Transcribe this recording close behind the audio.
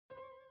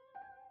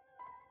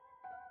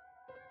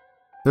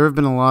There have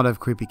been a lot of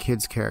creepy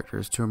kids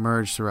characters to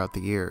emerge throughout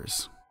the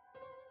years.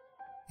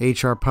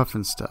 H.R.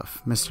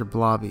 Pufnstuf, Mr.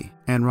 Blobby,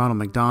 and Ronald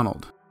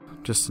McDonald,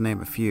 just to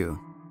name a few.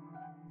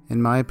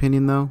 In my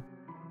opinion, though,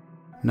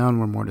 none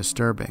were more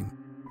disturbing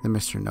than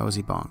Mr.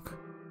 Nosybonk,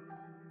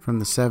 from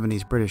the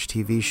 70s British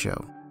TV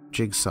show,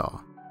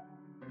 Jigsaw.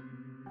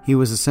 He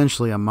was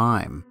essentially a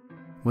mime,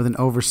 with an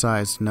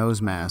oversized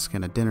nose mask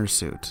and a dinner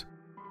suit,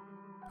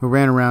 who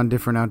ran around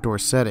different outdoor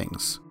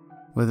settings,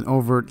 with an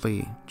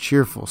overtly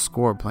cheerful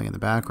score playing in the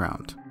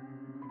background.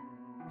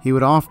 He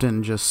would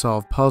often just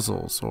solve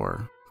puzzles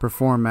or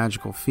perform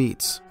magical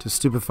feats to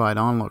stupefied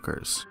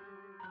onlookers,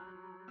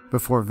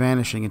 before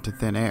vanishing into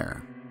thin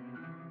air.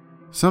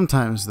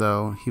 Sometimes,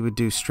 though, he would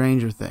do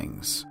stranger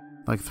things,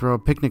 like throw a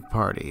picnic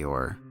party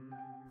or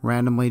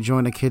randomly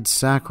join a kid's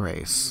sack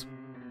race.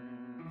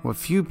 What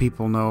few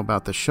people know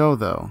about the show,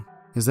 though,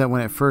 is that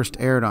when it first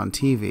aired on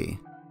TV,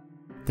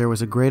 there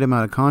was a great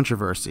amount of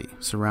controversy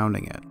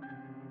surrounding it.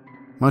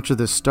 Much of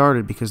this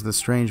started because of the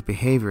strange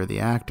behavior of the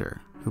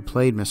actor who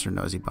played Mr.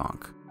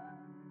 Nosybonk.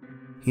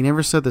 He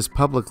never said this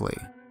publicly,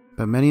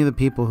 but many of the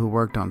people who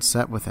worked on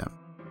set with him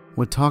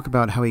would talk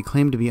about how he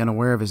claimed to be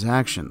unaware of his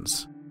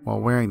actions while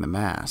wearing the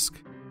mask.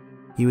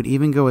 He would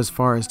even go as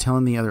far as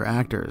telling the other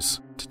actors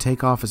to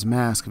take off his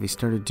mask if he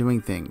started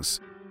doing things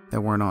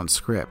that weren't on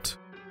script,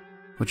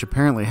 which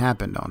apparently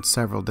happened on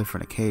several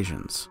different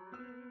occasions.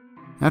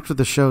 After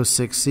the show's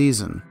 6th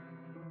season,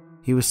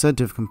 he was said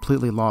to have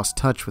completely lost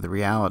touch with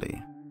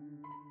reality,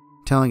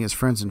 telling his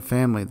friends and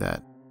family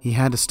that he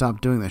had to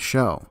stop doing the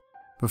show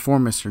before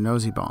Mr.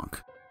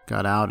 Nosybonk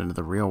got out into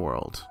the real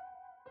world.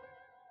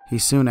 He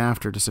soon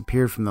after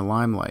disappeared from the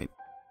limelight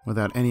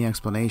without any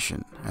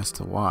explanation as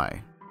to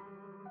why.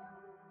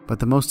 But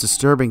the most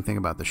disturbing thing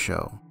about the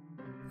show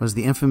was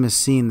the infamous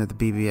scene that the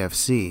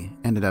BBFC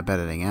ended up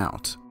editing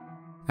out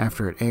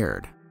after it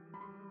aired,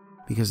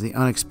 because of the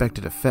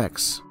unexpected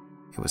effects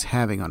it was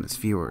having on its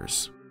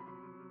viewers.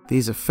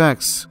 These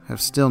effects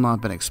have still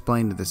not been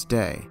explained to this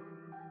day,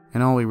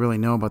 and all we really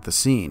know about the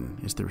scene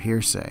is through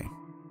hearsay.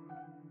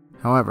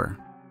 However,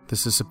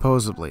 this is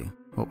supposedly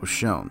what was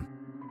shown.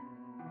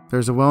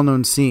 There's a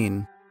well-known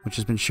scene which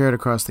has been shared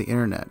across the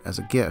internet as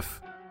a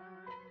GIF,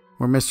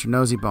 where Mr.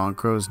 Nosybonk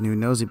grows new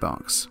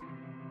Nosybonks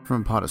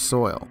from a pot of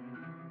soil.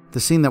 The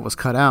scene that was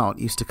cut out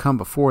used to come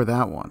before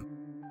that one,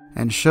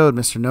 and showed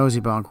Mr.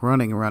 Nosybonk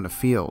running around a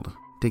field,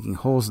 digging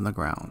holes in the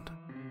ground.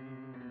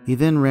 He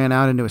then ran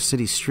out into a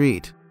city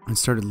street and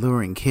started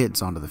luring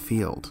kids onto the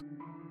field.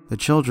 The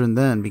children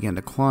then began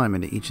to climb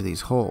into each of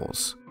these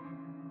holes,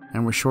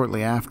 and were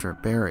shortly after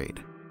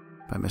buried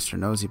by Mr.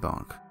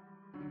 Nosybonk.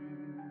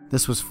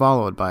 This was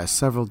followed by a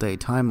several-day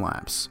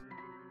time-lapse,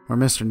 where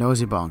Mr.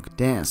 Nosybonk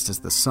danced as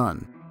the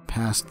sun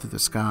passed through the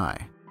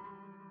sky.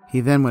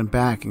 He then went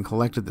back and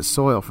collected the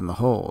soil from the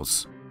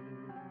holes,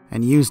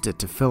 and used it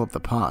to fill up the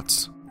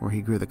pots where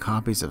he grew the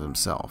copies of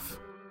himself.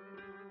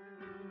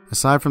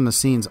 Aside from the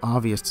scene's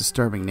obvious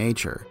disturbing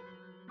nature,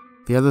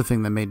 the other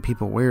thing that made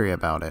people wary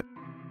about it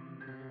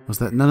was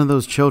that none of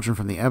those children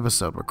from the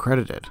episode were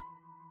credited,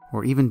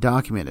 or even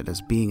documented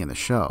as being in the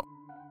show.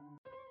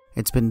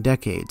 It's been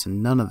decades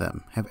and none of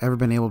them have ever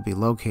been able to be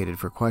located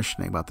for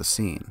questioning about the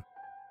scene,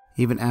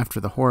 even after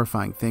the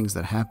horrifying things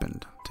that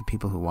happened to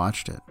people who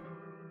watched it.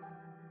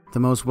 The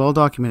most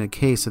well-documented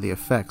case of the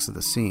effects of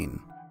the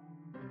scene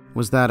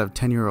was that of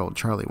 10-year-old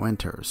Charlie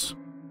Winters.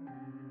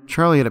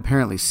 Charlie had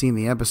apparently seen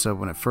the episode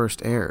when it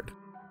first aired,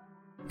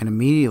 and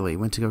immediately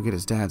went to go get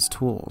his dad's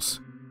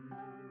tools.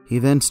 He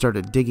then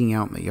started digging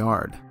out in the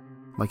yard,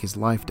 like his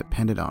life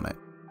depended on it.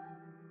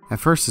 At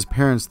first his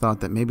parents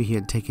thought that maybe he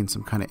had taken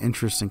some kind of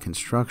interest in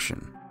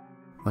construction,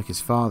 like his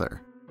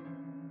father.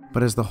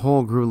 But as the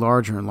hole grew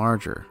larger and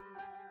larger,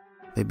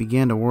 they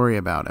began to worry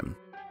about him.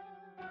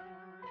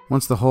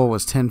 Once the hole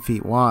was 10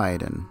 feet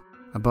wide and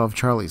above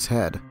Charlie's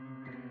head,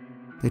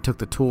 they took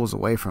the tools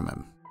away from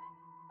him.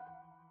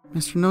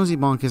 "Mr.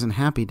 Nosybonk isn't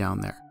happy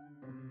down there.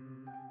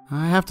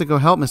 I have to go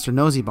help Mr.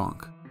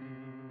 Nosybonk,"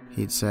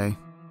 he'd say,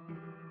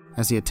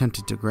 as he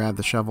attempted to grab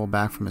the shovel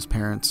back from his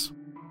parents.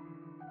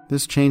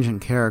 This change in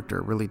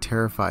character really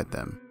terrified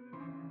them,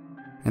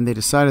 and they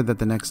decided that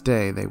the next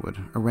day they would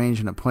arrange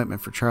an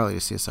appointment for Charlie to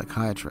see a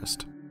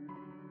psychiatrist.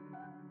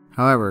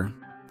 However,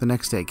 the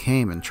next day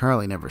came and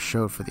Charlie never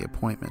showed for the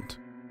appointment.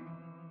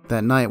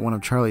 That night, one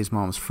of Charlie's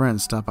mom's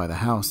friends stopped by the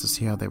house to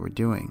see how they were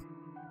doing,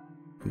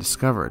 and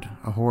discovered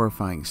a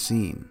horrifying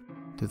scene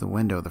through the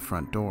window of the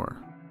front door.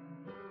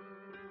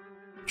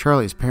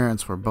 Charlie's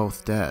parents were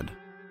both dead,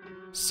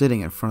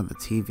 sitting in front of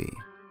the TV,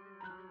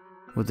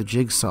 with the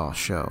Jigsaw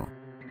show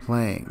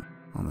playing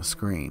on the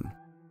screen.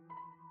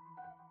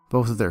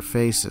 Both of their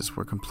faces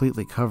were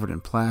completely covered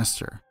in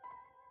plaster,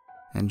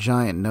 and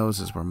giant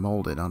noses were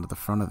molded onto the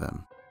front of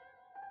them.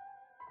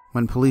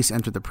 When police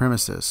entered the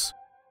premises,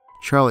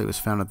 Charlie was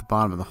found at the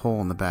bottom of the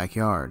hole in the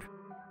backyard,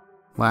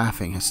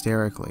 laughing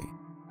hysterically,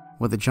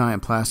 with a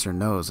giant plaster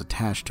nose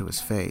attached to his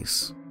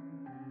face.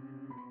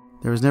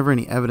 There was never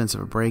any evidence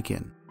of a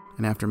break-in,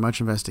 and after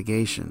much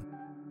investigation,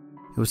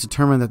 it was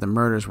determined that the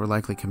murders were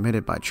likely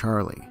committed by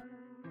Charlie.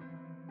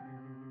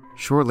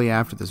 Shortly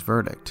after this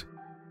verdict,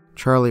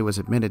 Charlie was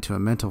admitted to a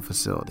mental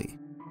facility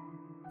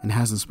and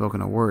hasn't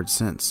spoken a word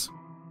since,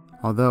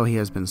 although he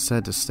has been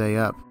said to stay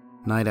up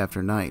night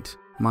after night,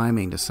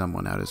 miming to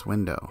someone out his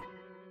window,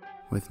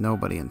 with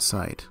nobody in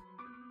sight.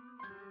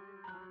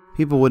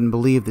 People wouldn't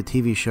believe the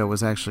TV show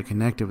was actually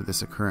connected with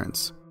this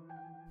occurrence,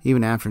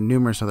 even after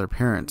numerous other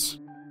parents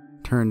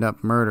turned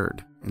up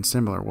murdered in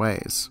similar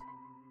ways.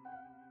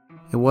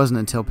 It wasn't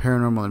until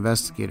paranormal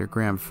investigator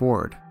Graham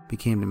Ford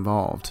became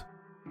involved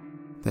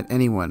that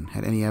anyone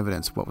had any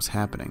evidence of what was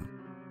happening.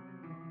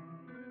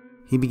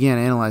 He began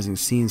analyzing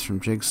scenes from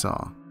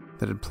Jigsaw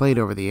that had played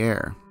over the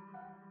air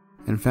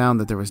and found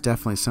that there was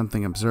definitely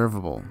something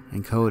observable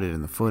encoded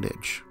in the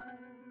footage.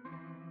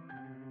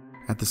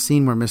 At the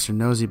scene where Mr.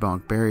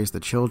 Nosybonk buries the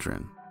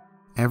children,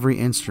 every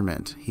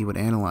instrument he would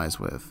analyze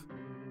with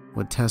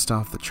would test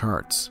off the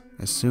charts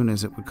as soon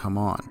as it would come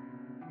on.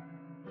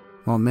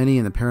 While many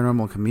in the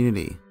paranormal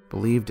community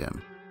believed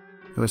him,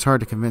 it was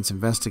hard to convince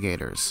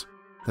investigators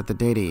that the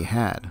data he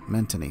had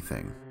meant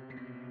anything.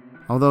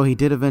 Although he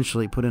did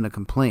eventually put in a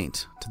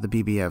complaint to the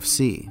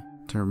BBFC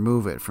to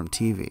remove it from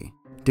TV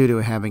due to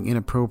having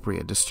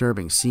inappropriate,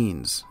 disturbing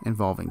scenes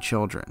involving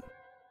children.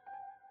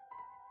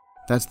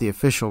 That's the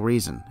official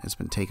reason it's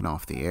been taken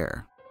off the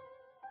air.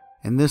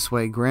 In this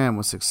way, Graham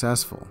was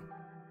successful,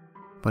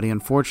 but he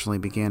unfortunately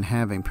began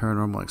having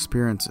paranormal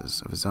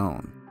experiences of his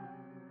own.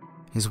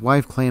 His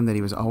wife claimed that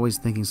he was always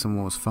thinking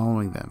someone was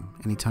following them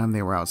anytime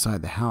they were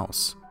outside the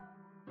house.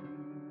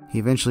 He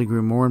eventually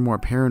grew more and more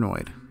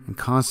paranoid and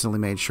constantly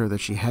made sure that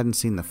she hadn't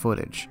seen the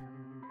footage,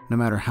 no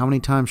matter how many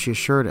times she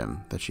assured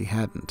him that she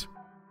hadn't.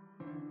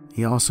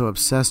 He also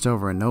obsessed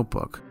over a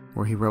notebook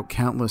where he wrote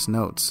countless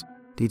notes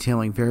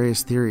detailing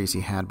various theories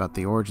he had about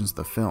the origins of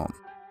the film.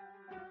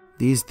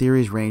 These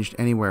theories ranged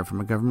anywhere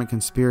from a government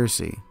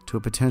conspiracy to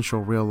a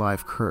potential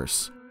real-life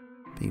curse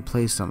being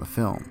placed on the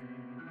film.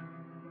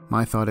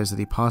 My thought is that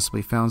he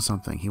possibly found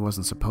something he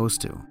wasn't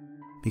supposed to,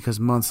 because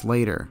months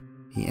later,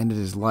 he ended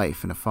his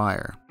life in a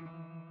fire,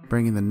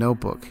 bringing the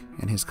notebook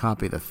and his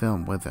copy of the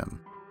film with him.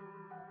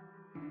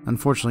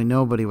 Unfortunately,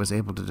 nobody was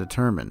able to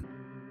determine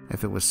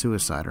if it was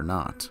suicide or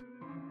not.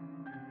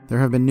 There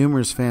have been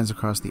numerous fans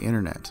across the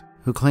internet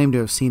who claim to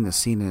have seen the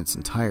scene in its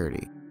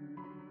entirety,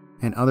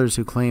 and others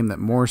who claim that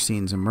more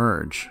scenes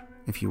emerge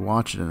if you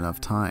watch it enough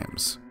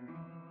times.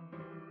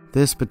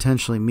 This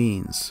potentially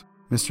means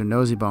Mr.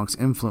 Nosybonk's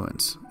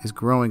influence is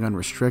growing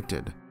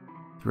unrestricted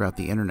throughout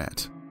the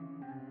internet,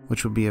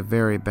 which would be a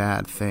very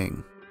bad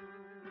thing.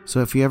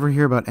 So if you ever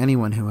hear about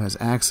anyone who has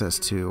access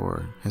to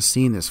or has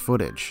seen this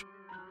footage,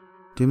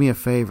 do me a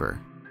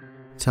favor,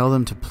 tell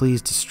them to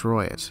please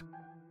destroy it,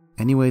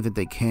 any way that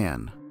they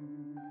can.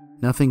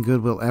 Nothing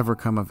good will ever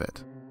come of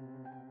it,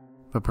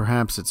 but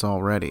perhaps it's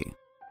already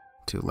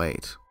too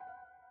late.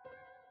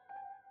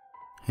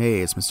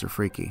 Hey, it's Mr.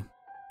 Freaky.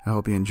 I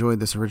hope you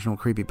enjoyed this original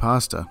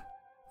creepypasta.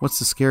 What's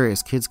the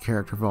scariest kids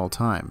character of all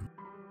time?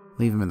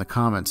 Leave them in the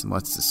comments and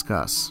let's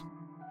discuss.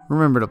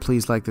 Remember to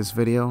please like this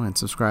video and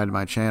subscribe to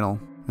my channel,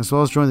 as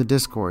well as join the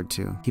Discord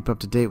to keep up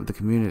to date with the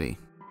community.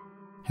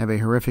 Have a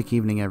horrific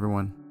evening,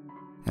 everyone,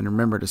 and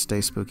remember to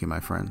stay spooky, my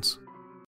friends.